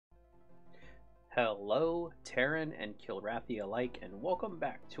Hello, Terran and Kilrathi alike, and welcome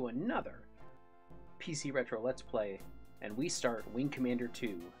back to another PC Retro Let's Play, and we start Wing Commander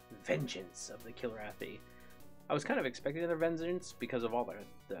 2, Vengeance of the Kilrathi. I was kind of expecting their vengeance because of all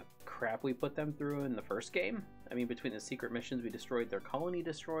the crap we put them through in the first game. I mean, between the secret missions, we destroyed their colony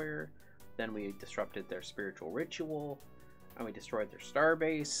destroyer, then we disrupted their spiritual ritual, and we destroyed their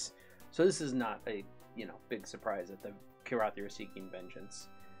starbase. So this is not a, big surprise that the Kilrathi are seeking vengeance.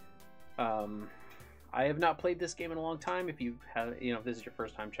 I have not played this game in a long time. If you have, if this is your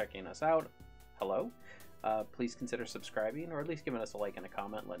first time checking us out, hello. Please consider subscribing, or at least giving us a like and a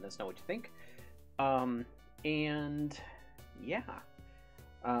comment, letting us know what you think. And yeah,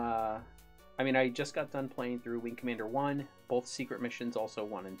 I mean, I just got done playing through Wing Commander 1, both secret missions, also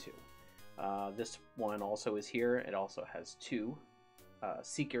 1 and 2. This one also is here. It also has 2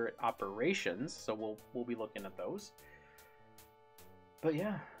 secret operations, so we'll be looking at those. But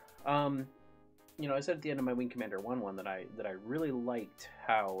yeah, I said at the end of my Wing Commander 1 one that I really liked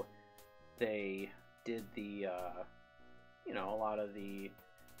how they did the, a lot of the,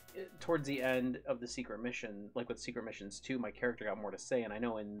 towards the end of the secret mission, like with Secret Missions 2, my character got more to say, and I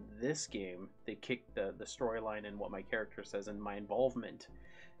know in this game, they kicked the storyline and what my character says and my involvement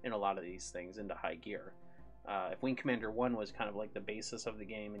in a lot of these things into high gear. If Wing Commander 1 was kind of like the basis of the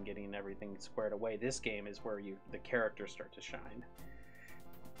game and getting everything squared away, this game is where the characters start to shine.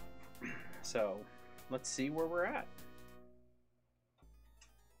 So, let's see where we're at.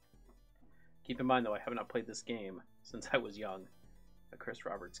 Keep in mind, though, I have not played this game since I was young. A Chris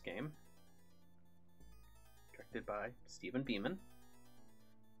Roberts game. Directed by Stephen Beeman.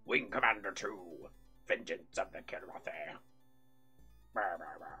 Wing Commander 2, Vengeance of the Kilrathi.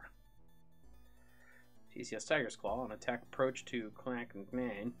 TCS Tiger's Claw, an attack approach to Clack and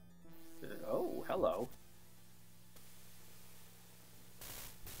Main. Oh, hello.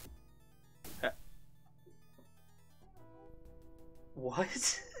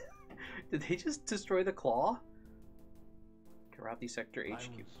 What? Did they just destroy the claw? Kilrathi Sector HQ. I will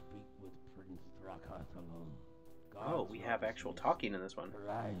speak with Prince Thrakath alone. Oh, we have actual talking in this one.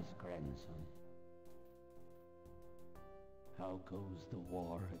 Rise, grandson. How goes the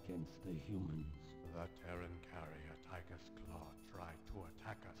war against the humans? The Terran carrier Tiger's Claw tried to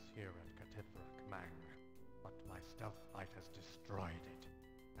attack us here at Mang, but my stealth flight has destroyed it,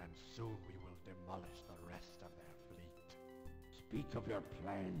 and soon we will demolish the rest of their fleet. Speak of your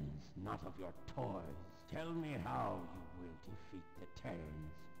plans, not of your toys. Tell me how you will defeat the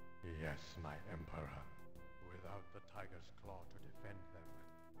Terrans. Yes, my Emperor. Without the Tiger's Claw to defend them,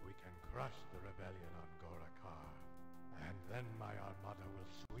 we can crush the rebellion on Gorakar. And then my armada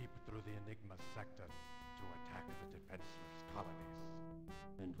will sweep through the Enigma sector to attack the defenseless colonies.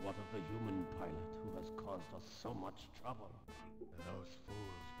 And what of the human pilot who has caused us so much trouble? Those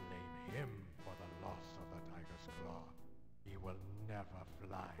fools blame him for the loss of the Tiger's Claw. He will never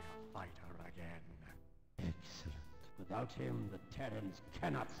fly a fighter again. Excellent. Without him, the Terrans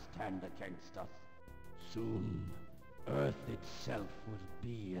cannot stand against us. Soon, Earth itself will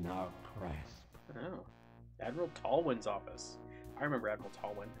be in our grasp. Oh. Admiral Tallwin's office. I remember Admiral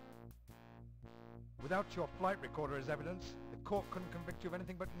Tallwin. Without your flight recorder as evidence, the court couldn't convict you of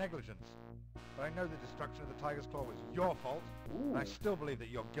anything but negligence. But I know the destruction of the Tiger's Claw was your fault, and I still believe that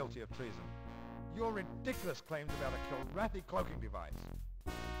you're guilty of treason. Your ridiculous claims about a Kilrathi cloaking device.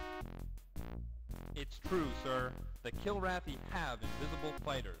 It's true, sir. The Kilrathi have invisible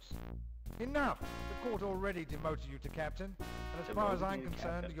fighters. Enough! The court already demoted you to captain, and as far as I'm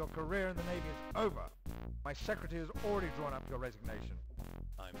concerned, your career in the Navy is over. My secretary has already drawn up your resignation.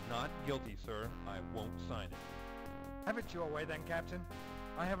 I'm not guilty, sir. I won't sign it. Have it your way then, Captain.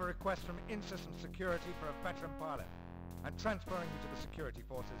 I have a request from in-system security for a veteran pilot. I'm transferring you to the security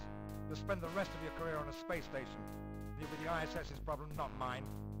forces. You'll spend the rest of your career on a space station. It'll be the ISS's problem, not mine.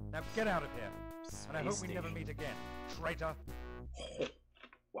 Now get out of here. And I hope we never meet again, traitor.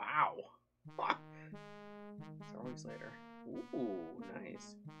 Wow. 4 weeks later. Ooh,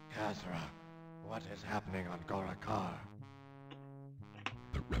 nice. Khazra, what is happening on Gorakar?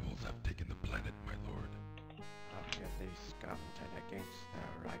 The rebels have taken the planet, my lord. How can they scum turn against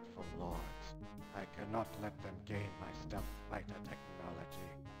their rightful lords? I cannot let them gain my stealth fighter technology.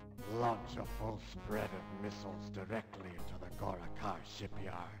 Launch a full spread of missiles directly into the Gorakar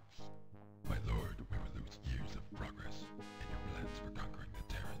shipyards. My lord, we will lose years of progress in your plans for conquering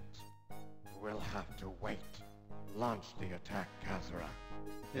the Terrans. We'll have to wait. Launch the attack, Khazra.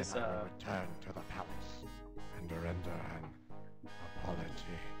 Then I will return to the palace and render an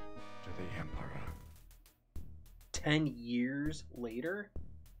apology to the Emperor. 10 years later?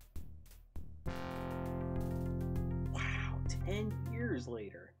 Wow, 10 years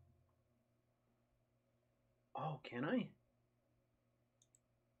later. Oh, can I?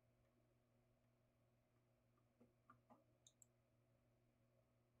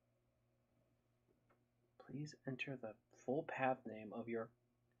 Please enter the full path name of your...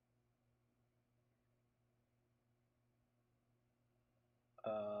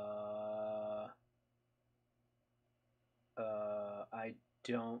 I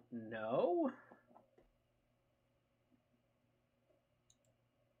don't know.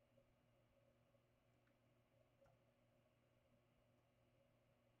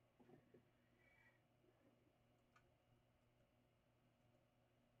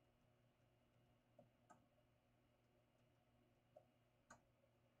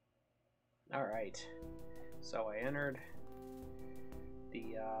 All right, so I entered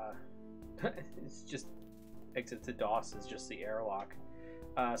the, it's just, exit to DOS is just the airlock.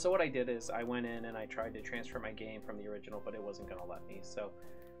 So what I did is I went in and I tried to transfer my game from the original, but it wasn't going to let me, so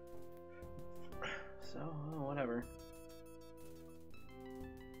whatever.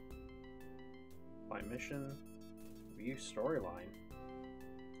 My mission, view storyline.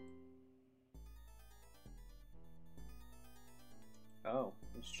 Oh,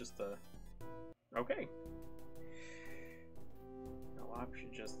 it's just the... Okay. No option,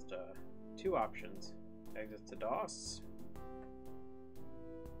 just two options. Exit to DOS.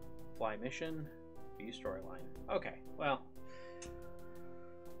 Fly mission. View storyline. Okay, well,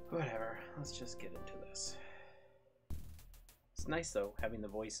 whatever. Let's just get into this. It's nice, though, having the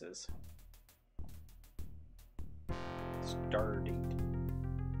voices. Starter date.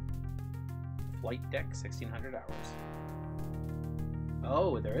 Flight deck, 1600 hours.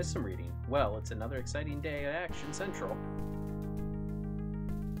 Oh, there is some reading. Well, it's another exciting day at Action Central.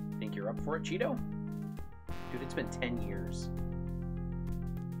 Think you're up for it, Cheeto? Dude, it's been 10 years.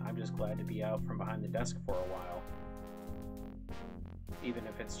 I'm just glad to be out from behind the desk for a while. Even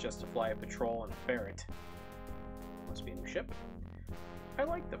if it's just to fly a patrol and a ferret. Must be a new ship. I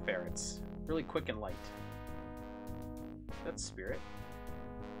like the ferrets. Really quick and light. That's Spirit.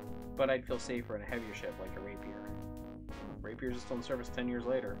 But I'd feel safer in a heavier ship like a Rapier. Rapiers are still in service 10 years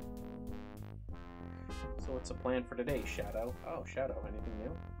later. So what's the plan for today, Shadow? Oh, Shadow, anything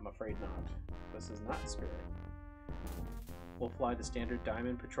new? I'm afraid not. This is not Spirit. We'll fly the standard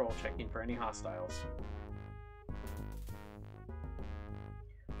Diamond Patrol, checking for any hostiles.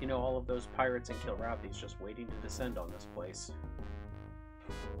 You know, all of those pirates and Kilrathi's just waiting to descend on this place.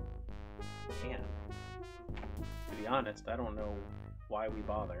 Man. To be honest, I don't know why we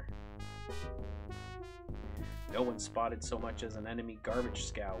bother. No one spotted so much as an enemy garbage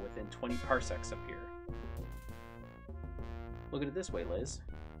scow within 20 parsecs of here. Look at it this way, Liz.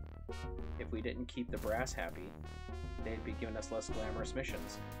 If we didn't keep the brass happy, they'd be giving us less glamorous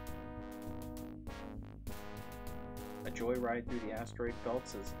missions. A joyride through the asteroid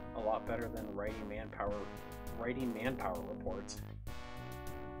belts is a lot better than writing manpower reports.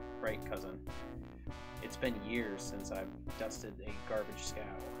 Right, cousin. It's been years since I've dusted a garbage scow.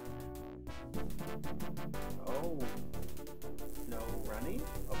 Oh. No running?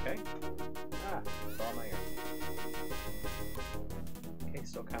 Okay. Ah, it's all my ear. Okay,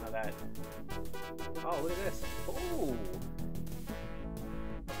 still kind of that. Oh, look at this. Oh.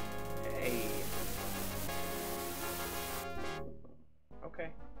 Hey. Okay.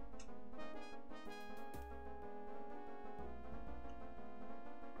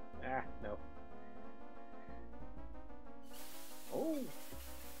 Ah, no. Oh.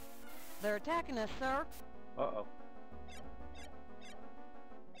 They're attacking us, sir. Uh-oh.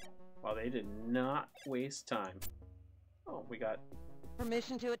 Well, they did not waste time. Oh, we got...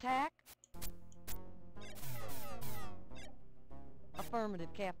 Permission to attack?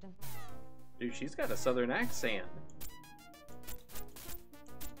 Affirmative, Captain. Dude, she's got a southern accent.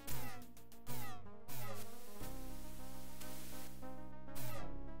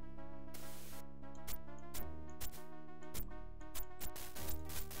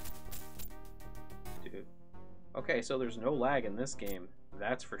 Dude. Okay, so there's no lag in this game.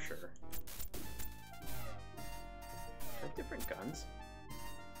 That's for sure. Have different guns.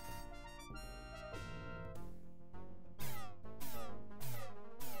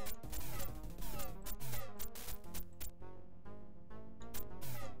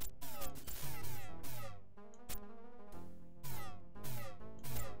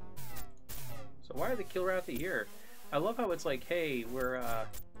 So why are the Kilrathi here? I love how it's like, hey, we're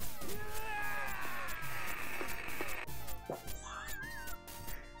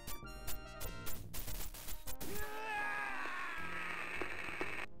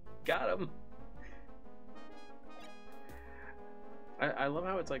got him. I love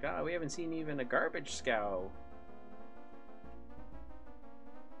how it's like, we haven't seen even a garbage scow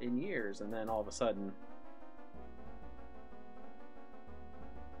in years, and then all of a sudden,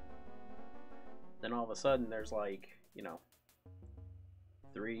 Then all of a sudden, there's like, you know,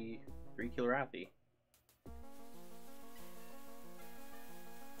 three Kilrathi.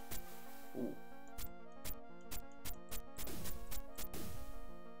 Ooh.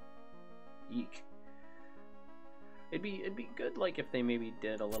 Eek. It'd be good, like, if they maybe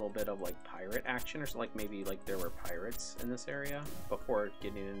did a little bit of like pirate action, or something, like maybe like there were pirates in this area before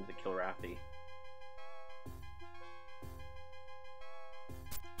getting into the Kilrathi.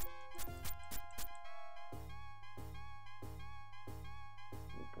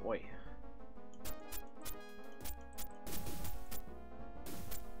 Oh boy.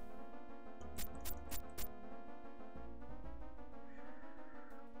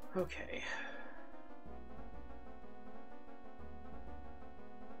 Okay.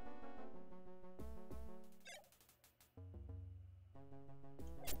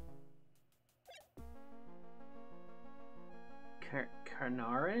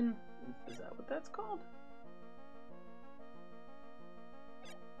 Karnarin? Is that what that's called?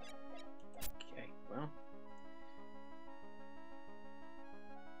 Okay, well.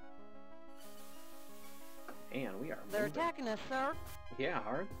 Man, we are They're moving. attacking us, sir. Yeah,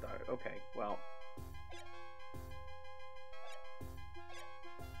 hard. Okay, well.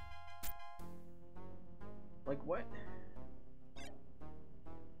 Like what?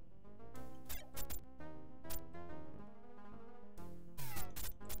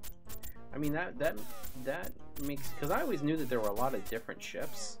 I mean that makes, because I always knew that there were a lot of different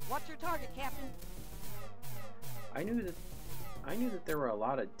ships. What's your target, Captain? I knew that there were a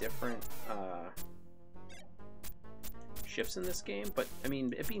lot of different ships in this game, but I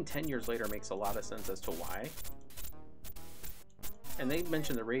mean, it being 10 years later makes a lot of sense as to why. And they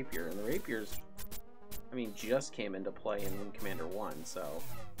mentioned the Rapier, and the Rapiers, I mean, just came into play in Wing Commander 1, so.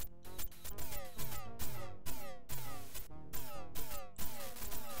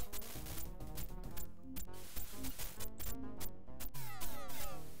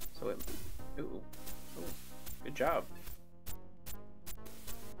 So it, ooh, good job.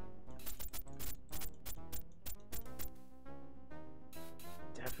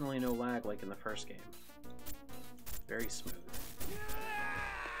 Definitely no lag like in the first game. Very smooth.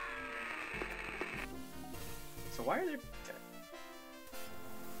 So why are there...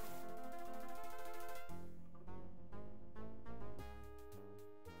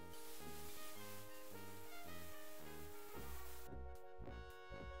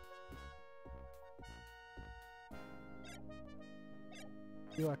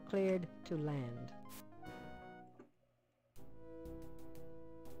 You are cleared to land.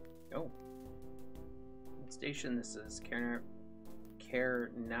 Oh. Station, this is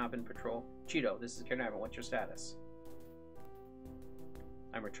Caernarvon Patrol. Cheeto, this is Caernarvon. What's your status?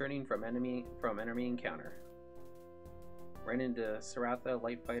 I'm returning from enemy encounter. Ran into Saratha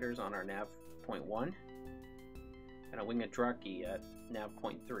light fighters on our nav point 1 and a wing of Draki at nav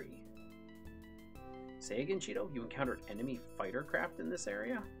point 3. Say again, Cheeto, you encountered enemy fighter craft in this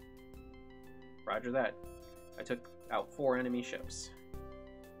area? Roger that. I took out 4 enemy ships.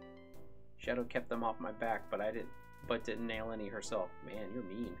 Shadow kept them off my back, but didn't nail any herself. Man, you're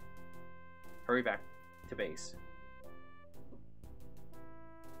mean. Hurry back to base.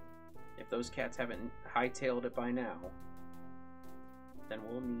 If those cats haven't hightailed it by now, then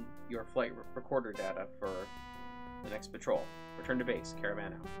we'll need your flight recorder data for the next patrol. Return to base.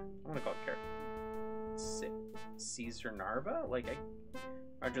 Caravan out. I want to call it Caesar Narva? Like,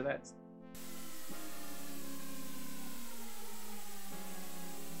 Roger that.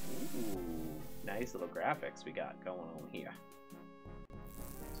 Ooh, nice little graphics we got going on here.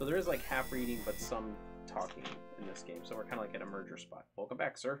 So there is like half reading but some talking in this game, so we're kind of like at a merger spot. Welcome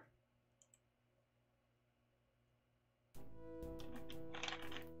back, sir.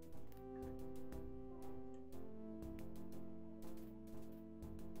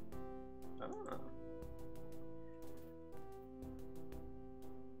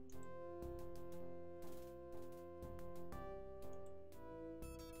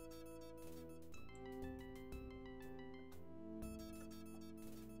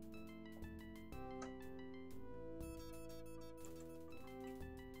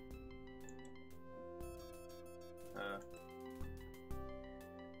 Ah.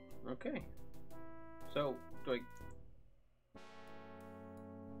 Okay. So, do I...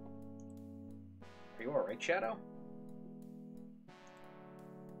 Are you alright, Shadow?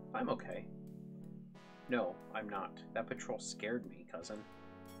 I'm okay. No, I'm not. That patrol scared me, cousin.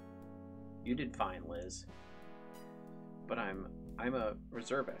 You did fine, Liz. But I'm a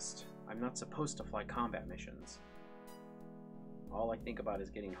reservist. I'm not supposed to fly combat missions. All I think about is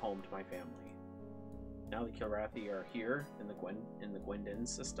getting home to my family. Now the Kilrathi are here in the Gwendin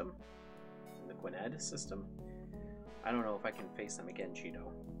system. In the Gwynedd system? I don't know if I can face them again,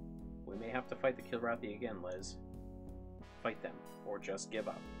 Cheeto. We may have to fight the Kilrathi again, Liz. Fight them, or just give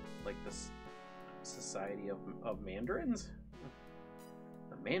up. Like this society of Mandarins?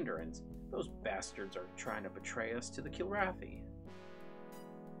 The Mandarins? Those bastards are trying to betray us to the Kilrathi.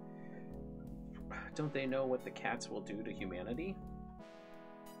 Don't they know what the cats will do to humanity?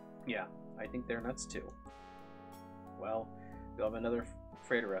 Yeah, I think they're nuts too. Well, we'll have another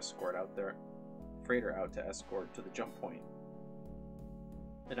freighter escort out there. Freighter out to escort to the jump point.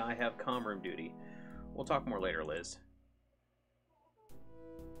 And I have comm room duty. We'll talk more later, Liz.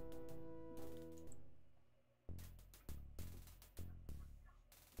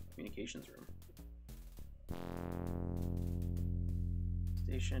 Communications room.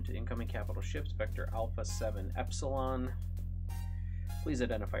 Station to incoming capital ships, Vector Alpha 7 Epsilon. Please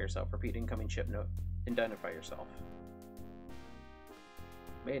identify yourself. Repeat, incoming ship note. Identify yourself.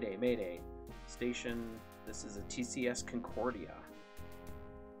 Mayday, Mayday. Station, this is a TCS Concordia.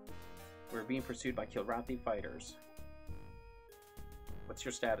 We're being pursued by Kilrathi fighters. What's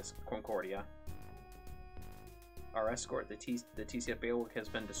your status, Concordia? Our escort, the TCS Beowulf, has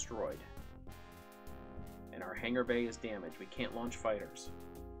been destroyed. And our hangar bay is damaged. We can't launch fighters.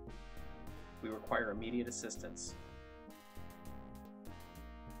 We require immediate assistance.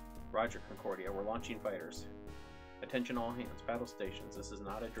 Roger, Concordia. We're launching fighters. Attention all hands. Battle stations. This is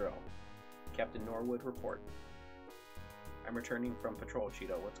not a drill. Captain Norwood, report. I'm returning from patrol,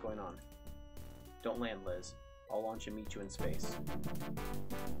 Cheeto. What's going on? Don't land, Liz. I'll launch and meet you in space.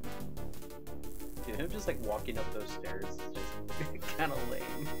 Dude, him just like walking up those stairs is just kind of lame.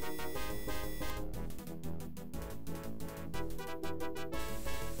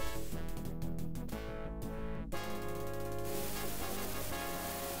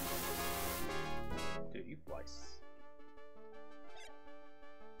 Dude, you fly.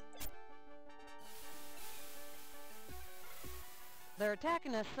 They're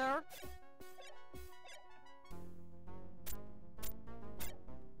attacking us, sir.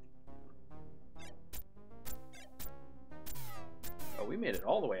 Oh, we made it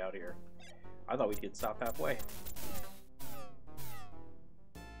all the way out here. I thought we'd get stopped halfway.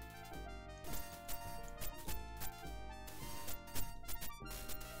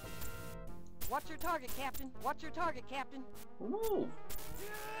 Watch your target, Captain. Watch your target, Captain. Move!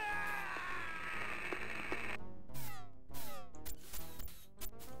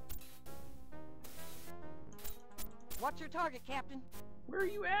 Watch your target, Captain. Where are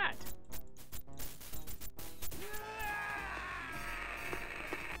you at?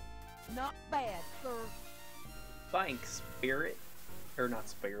 Not bad, sir. Thanks, Spirit. Or not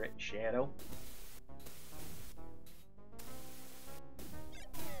Spirit, Shadow.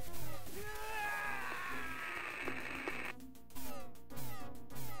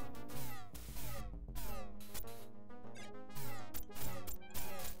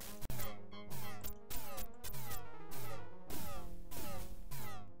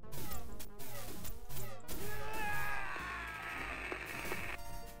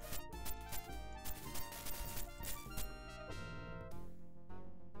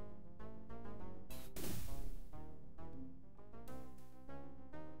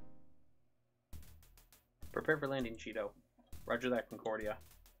 Prepare for landing, Cheeto. Roger that, Concordia.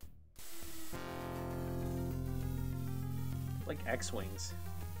 Like X-Wings,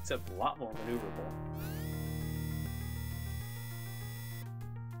 except a lot more maneuverable.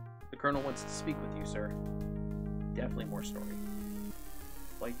 The Colonel wants to speak with you, sir. Definitely more story.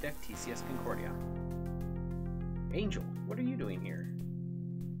 Flight deck, TCS Concordia. Angel, what are you doing here?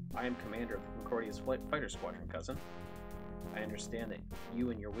 I am commander of the Concordia's fighter squadron, cousin. I understand that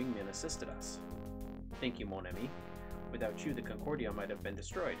you and your wingmen assisted us. Thank you, mon ami. Without you, the Concordia might have been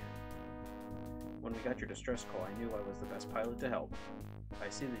destroyed. When we got your distress call, I knew I was the best pilot to help. I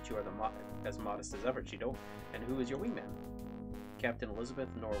see that you are as modest as ever, Cheeto. And who is your wingman? Captain Elizabeth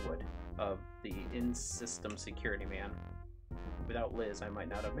Norwood, of the In-System Security Man. Without Liz, I might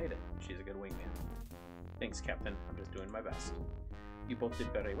not have made it. She's a good wingman. Thanks, Captain. I'm just doing my best. You both did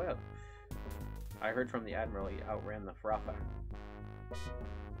very well. I heard from the Admiral he outran the Fratha.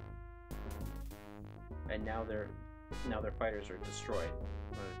 And now their fighters are destroyed.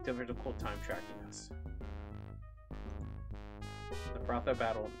 A difficult time tracking us. The Fratha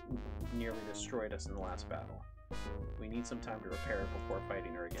battle nearly destroyed us in the last battle. We need some time to repair it before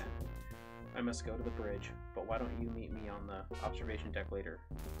fighting her again. I must go to the bridge, but why don't you meet me on the observation deck later?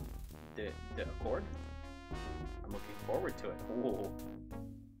 The Accord? I'm looking forward to it. Ooh.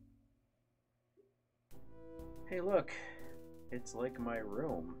 Hey, look. It's like my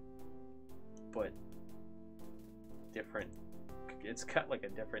room, but different. It's got like a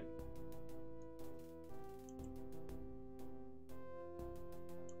different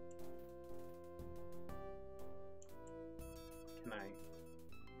guy.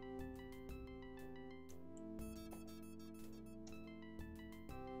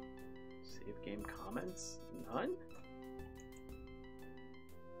 Save game comments? None?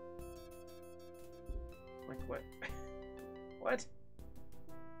 Like what? What?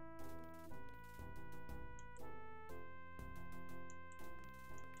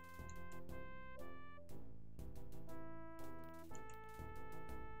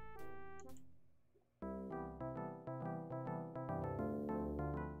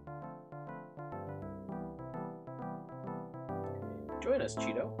 Join us,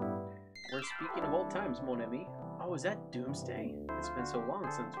 Cheeto. We're speaking of old times, mon ami. Oh, is that Doomsday? It's been so long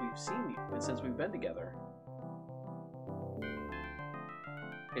since we've seen you, and since we've been together.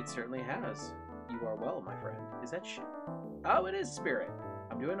 It certainly has. You are well, my friend. Is that Oh, it is Spirit.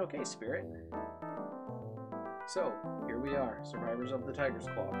 I'm doing okay, Spirit. So, here we are, survivors of the Tiger's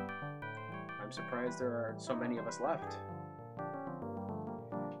Claw. I'm surprised there are so many of us left.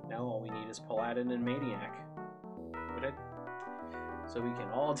 Now all we need is Paladin and Maniac. Would it? So we can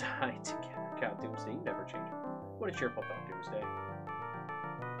all die together. God, Doomsday, you never change. What a cheerful thought, Doomsday.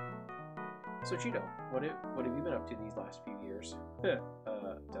 So, Cheeto, what have you been up to these last few years?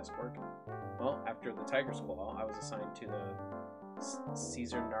 Desk work. Well, after the Tiger's Claw, I was assigned to the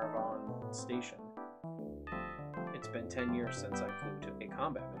Caesar Narvon station. It's been 10 years since I flew to a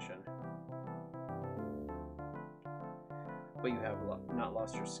combat mission. But you have not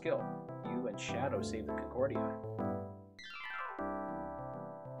lost your skill. You and Shadow saved the Concordia.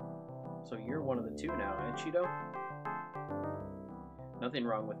 So you're one of the two now, eh, Cheeto? Nothing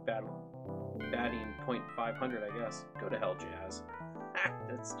wrong with batting .500, I guess. Go to hell, Jazz. Ha!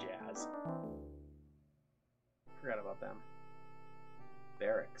 That's Jazz. Forgot about them.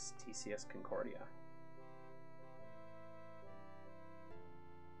 Barracks, TCS Concordia.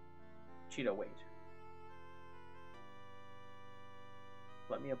 Cheeto, wait.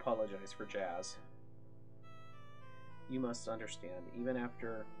 Let me apologize for Jazz. You must understand, even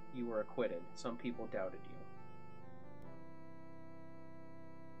after you were acquitted, some people doubted you.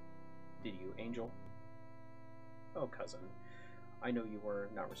 Did you, Angel? Oh, cousin. I know you were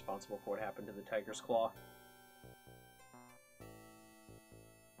not responsible for what happened to the Tiger's Claw.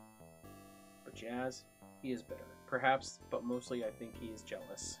 But Jazz, he is bitter. Perhaps, but mostly I think he is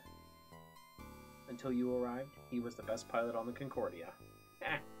jealous. Until you arrived, he was the best pilot on the Concordia.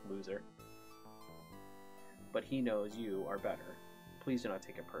 Ah, loser. But he knows you are better. Please do not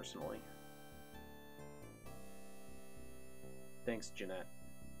take it personally. Thanks, Jeanette.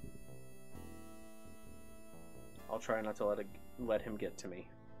 I'll try not to let him get to me.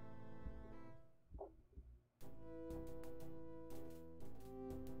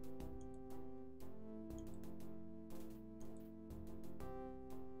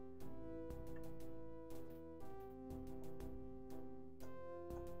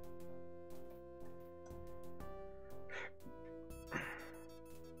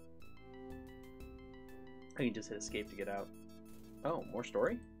 I can just hit escape to get out. Oh, more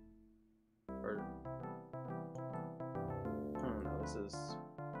story? Or... no, this is...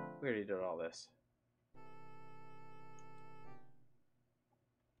 We already did all this.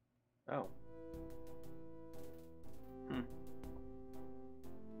 Oh.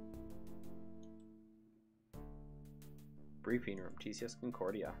 Briefing room, TCS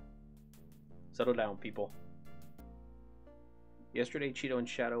Concordia. Settle down, people. Yesterday, Cheeto and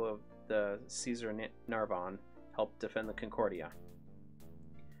Shadow of the Caesar Narvon helped defend the Concordia.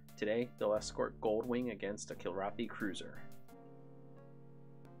 Today, they'll escort Goldwing against a Kilrathi cruiser.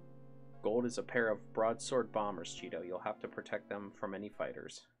 Gold is a pair of broadsword bombers, Cheeto. You'll have to protect them from any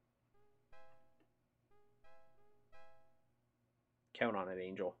fighters. Count on it,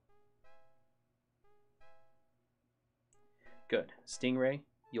 Angel. Good. Stingray,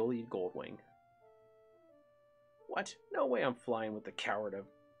 you'll lead Goldwing. What? No way I'm flying with the coward of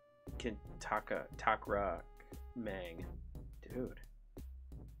Takra Mang. Dude.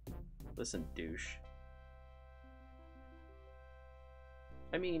 Listen, douche.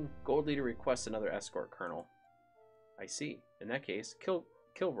 I mean, Gold Leader requests another escort, Colonel. I see. In that case,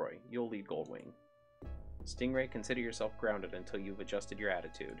 Kilroy, you'll lead Goldwing. Stingray, consider yourself grounded until you've adjusted your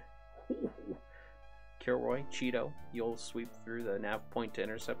attitude. Kilroy, Cheeto, you'll sweep through the nav point to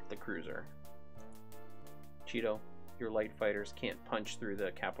intercept the cruiser. Cheeto, your light fighters can't punch through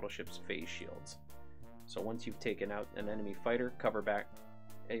the capital ship's phase shields. So once you've taken out an enemy fighter, cover back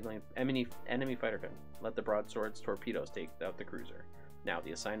enemy fighter gun. Let the broadswords torpedoes take out the cruiser. Now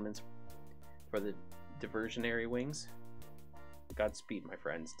the assignments for the diversionary wings. Godspeed, my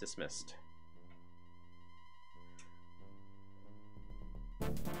friends. Dismissed.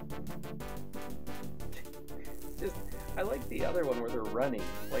 just, I like the other one where they're running.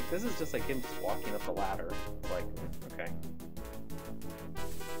 Like, this is just like him just walking up the ladder. It's like, okay.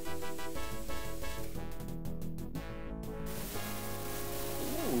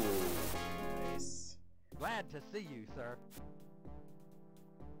 Ooh, nice. Glad to see you, sir.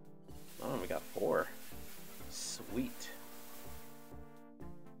 Oh, we got 4. Sweet.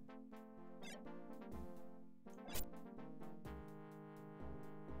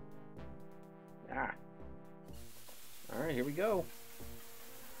 Ah. Alright, here we go.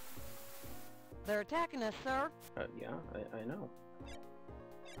 They're attacking us, sir. Yeah, I know.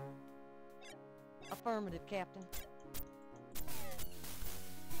 Affirmative, Captain.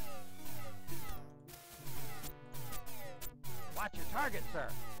 Watch your target, sir.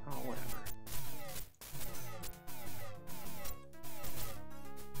 Oh, whatever.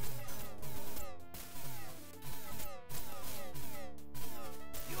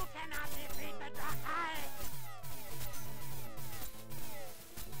 You cannot defeat the Drakai!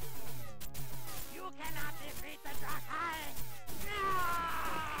 You cannot defeat the Drakai!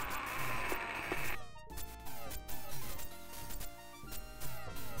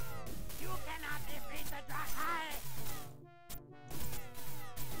 You cannot defeat the Drakai!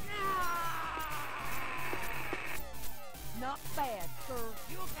 Not bad, sir.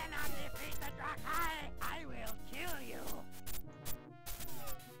 You cannot defeat the Drakai! I will kill you!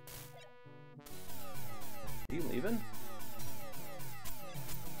 Are you leaving?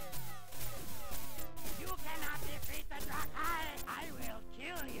 You cannot defeat the Drakai! I will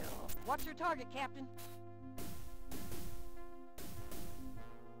kill you! What's your target, Captain?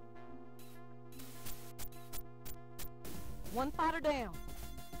 One fighter down.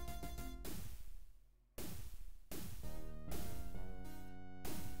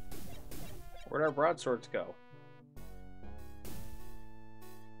 Where'd our broadswords go?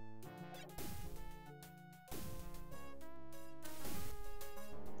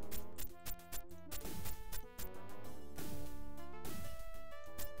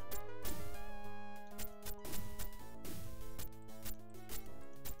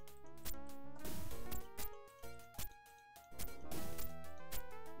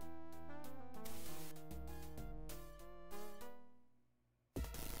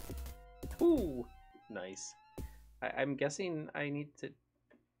 Ooh, nice. I'm guessing I need to...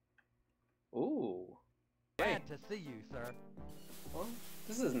 Ooh. Okay. Glad to see you, sir. Well,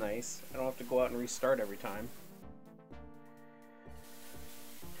 this is nice. I don't have to go out and restart every time.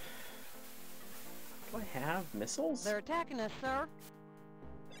 Do I have missiles? They're attacking us, sir.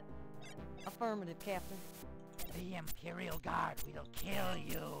 Affirmative, Captain. The Imperial Guard will kill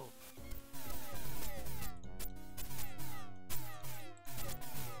you.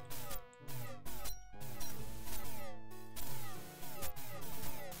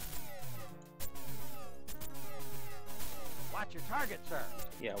 Watch your target, sir.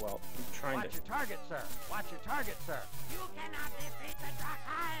 Yeah, well, I'm trying Watch to... your target, sir. Watch your target, sir. You cannot defeat the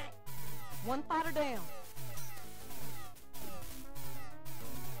Drakai! One fighter down.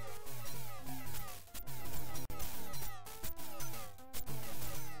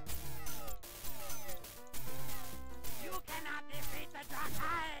 You cannot defeat the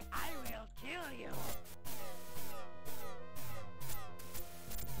Drakai! I will kill you!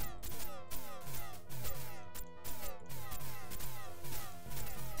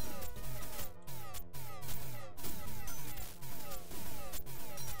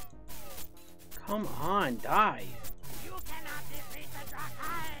 Come on, die! You cannot defeat the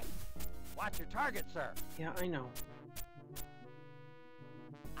Drakai! Watch your target, sir. Yeah, I know.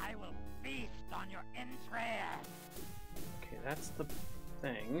 I will feast on your entrails. Okay, that's the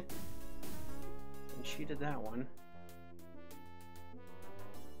thing. And she did that one.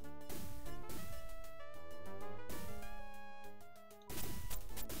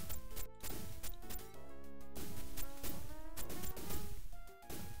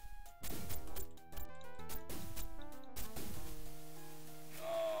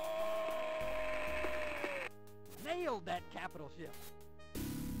 Nailed that capital ship.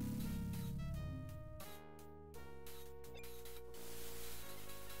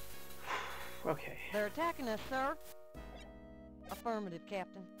 Okay. They're attacking us, sir. Affirmative,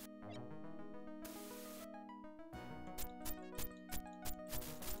 Captain.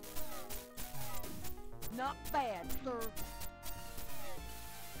 Not bad, sir.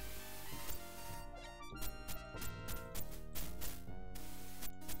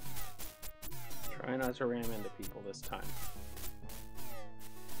 Try not to ram into people this time.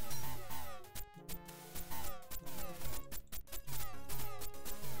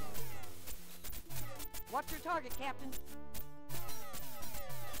 Watch your target, Captain.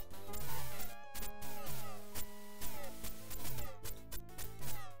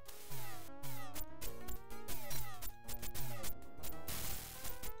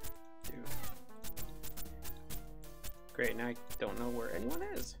 Great, now I don't know where anyone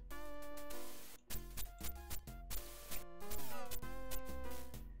is.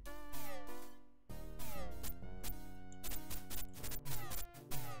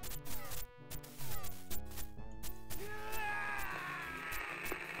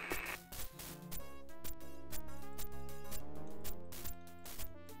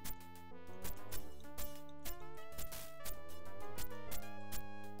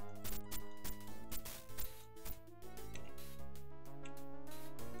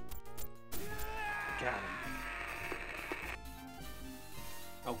 Got him.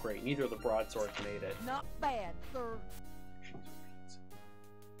 Oh great, neither of the broadswords made it. Not bad, sir.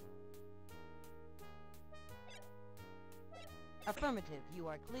 Affirmative, you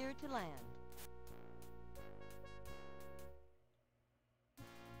are clear to land.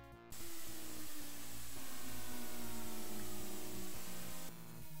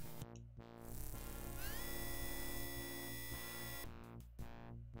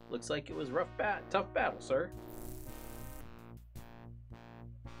 Looks like it was tough battle, sir.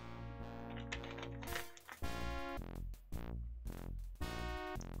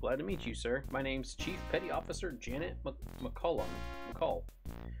 Glad to meet you, sir. My name's Chief Petty Officer Janet McCall,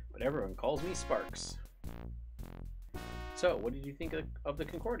 but everyone calls me Sparks. So, what did you think of the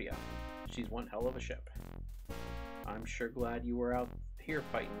Concordia? She's one hell of a ship. I'm sure glad you were out here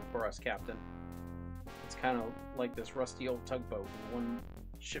fighting for us, Captain. It's kind of like this rusty old tugboat and one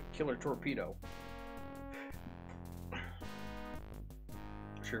ship killer torpedo.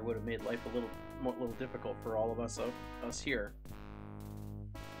 Sure would have made life a little difficult for all of us here.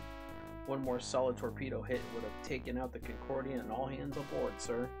 One more solid torpedo hit would have taken out the Concordia and all hands aboard,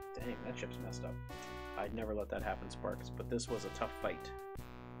 sir. Dang, that ship's messed up. I'd never let that happen, Sparks, but this was a tough fight.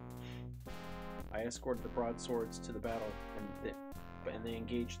 I escorted the broadswords to the battle, and they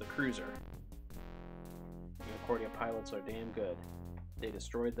engaged the cruiser. The Concordia pilots are damn good. They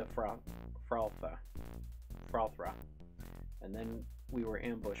destroyed the Fralthra, and then we were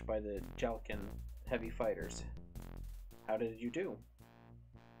ambushed by the Jalkin heavy fighters. How did you do?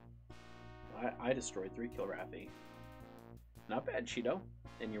 I destroyed 3 Kilrathi. Not bad, Cheeto.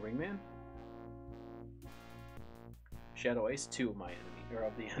 And your wingman? Shadow Ace, 2 of my enemies, or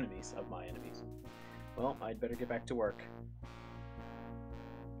of the enemies of my enemies. Well, I'd better get back to work.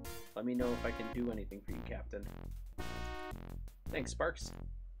 Let me know if I can do anything for you, Captain. Thanks, Sparks.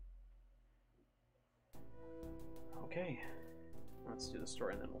 Okay. Let's do the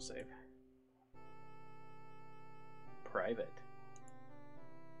story and then we'll save. Private.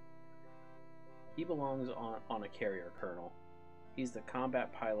 He belongs on a carrier, Colonel. He's the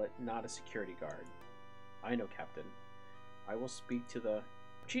combat pilot, not a security guard. I know, Captain. I will speak to the...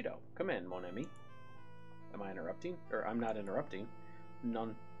 Cheeto, come in, mon ami. Am I interrupting? Or I'm not interrupting.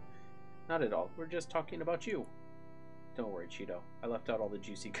 None. Not at all. We're just talking about you. Don't worry, Cheeto. I left out all the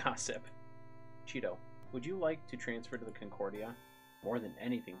juicy gossip. Cheeto, would you like to transfer to the Concordia? More than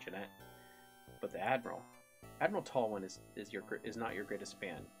anything, Jeanette. But the Admiral. Admiral Tallwin is not your greatest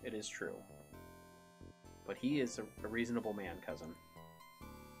fan. It is true. But he is a reasonable man, cousin.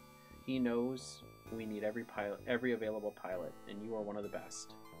 He knows we need every available pilot, and you are one of the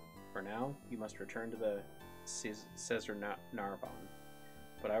best. For now, you must return to the Caesar Narbonne,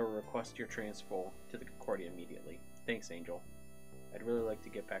 but I will request your transfer to the Concordia immediately. Thanks, Angel. I'd really like to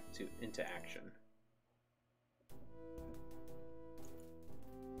get back into action.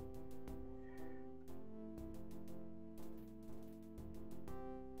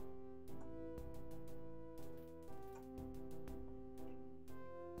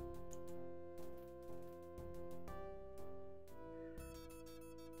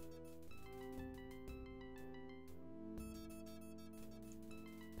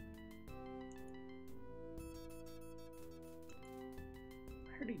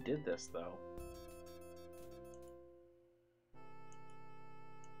 I already did this, though.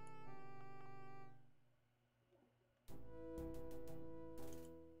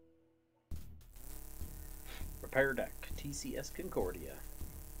 Repair deck, TCS Concordia.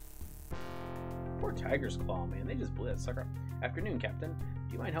 Poor Tiger's Claw, man. They just blew that sucker up. Afternoon, Captain.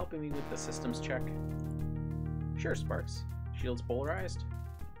 Do you mind helping me with the systems check? Sure, Sparks. Shields polarized?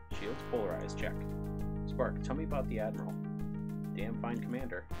 Shields polarized, check. Spark, tell me about the Admiral. Damn fine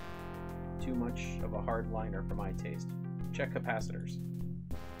commander. Too much of a hard liner for my taste. Check capacitors.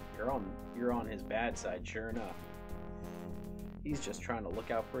 You're on his bad side, sure enough. He's just trying to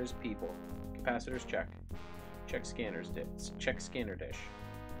look out for his people. Capacitors check. Check scanners. Check scanner dish.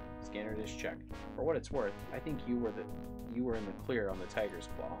 Scanner dish check. For what it's worth, I think you were in the clear on the Tiger's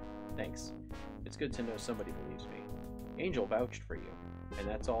Claw. Thanks. It's good to know somebody believes me. Angel vouched for you, and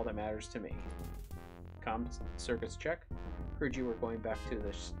that's all that matters to me. comm circuits check. Heard you were going back to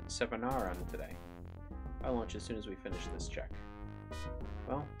the seminar on today. I'll launch as soon as we finish this check.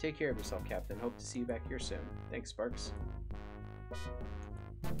 Well, take care of yourself, Captain. Hope to see you back here soon. Thanks, Sparks.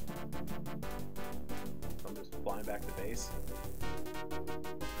 I'm just flying back to base.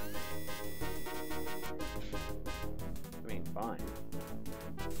 I mean, fine.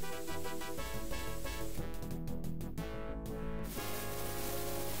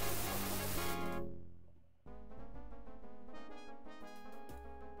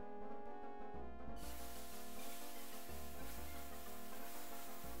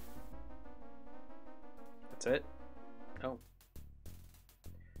 That's it? Oh.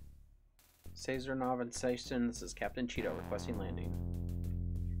 Sazernov and Station, this is Captain Cheeto requesting landing.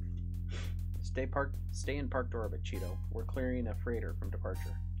 Stay in parked orbit, Cheeto. We're clearing a freighter from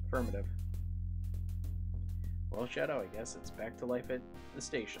departure. Affirmative. Well, Shadow, I guess it's back to life at the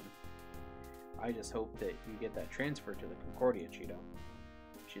station. I just hope that you get that transfer to the Concordia, Cheeto.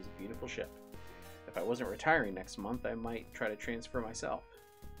 She's a beautiful ship. If I wasn't retiring next month, I might try to transfer myself.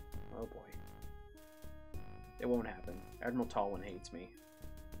 Oh boy. It won't happen. Admiral Tallwin hates me.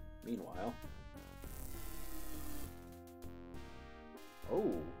 Meanwhile...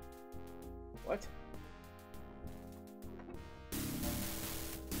 Oh. What?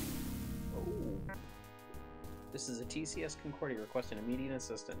 Oh. This is a TCS Concordia requesting immediate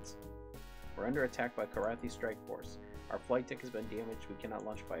assistance. We're under attack by Kilrathi strike force. Our flight deck has been damaged. We cannot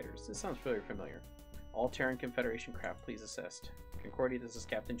launch fighters. This sounds very familiar. All Terran Confederation craft, please assist. Concordia, this is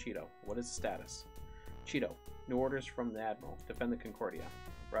Captain Cheeto. What is the status? Cheeto, new orders from the Admiral. Defend the Concordia.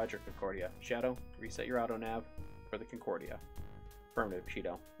 Roger, Concordia. Shadow, reset your auto nav for the Concordia. Affirmative,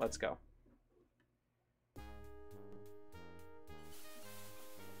 Cheeto. Let's go.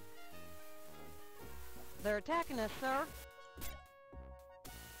 They're attacking us, sir.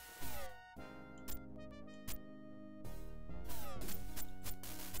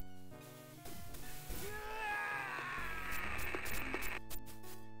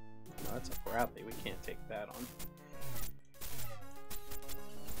 Oh, that's a Bradley. We can't take that on.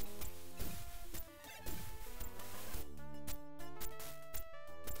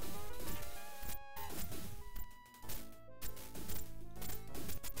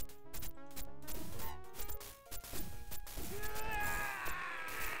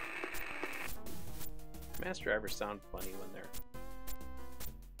 Master drivers sound funny when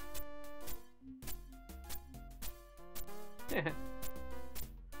they're...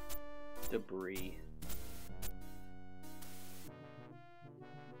 Debris.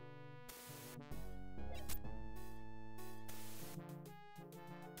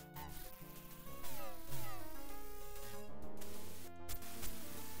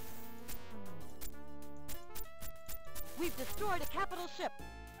 We've destroyed a capital ship.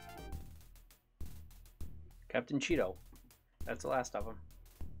 Captain Cheeto. That's the last of them.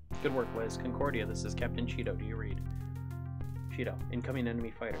 Good work, Liz. Concordia, this is Captain Cheeto. Do you read? Cheeto, incoming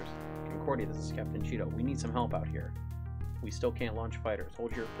enemy fighters. Concordia, this is Captain Cheeto. We need some help out here. We still can't launch fighters.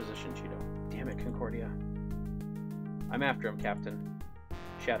 Hold your position, Cheeto. Damn it, Concordia. I'm after him, Captain.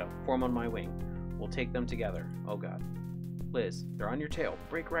 Shadow, form on my wing. We'll take them together. Oh god. Liz, they're on your tail.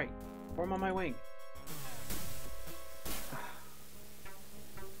 Break right. Form on my wing.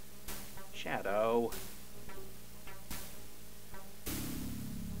 Shadow.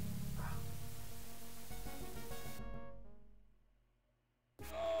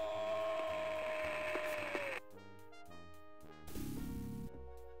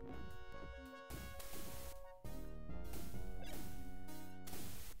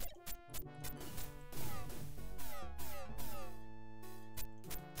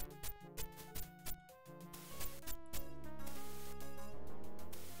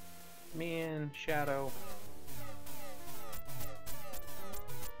 Man, Shadow.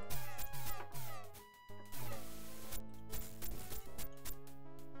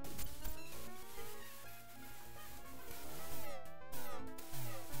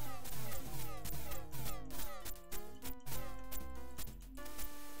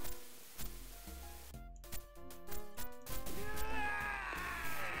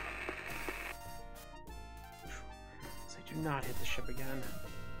 So do not hit the ship again.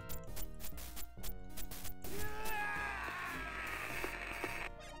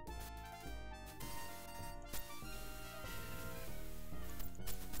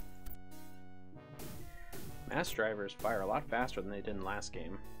 Mass drivers fire a lot faster than they did in the last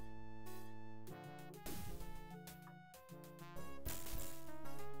game.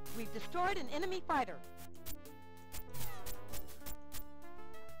 We've destroyed an enemy fighter.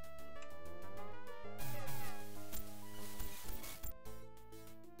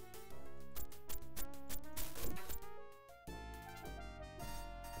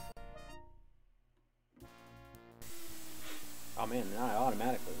 man, now I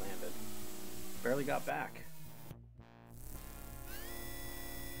automatically landed. Barely got back.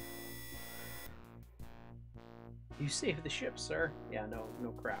 You saved the ship, sir. Yeah,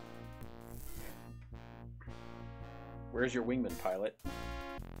 no crap. Where's your wingman, pilot?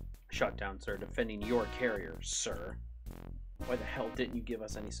 Shut down, sir. Defending your carrier, sir. Why the hell didn't you give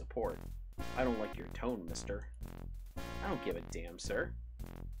us any support? I don't like your tone, mister. I don't give a damn, sir.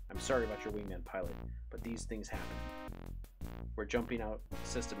 I'm sorry about your wingman, pilot, but these things happen. We're jumping out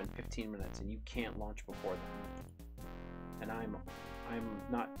system in 15 minutes, and you can't launch before then. And I'm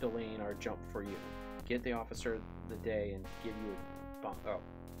not delaying our jump for you. Get the officer of the day and give you a bump. Oh,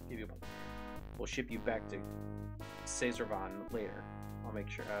 give you a bump. We'll ship you back to Caesarvan later. I'll make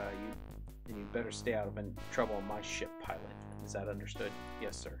sure you better stay out of any trouble on my ship, pilot. Is that understood?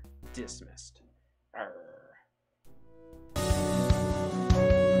 Yes, sir. Dismissed.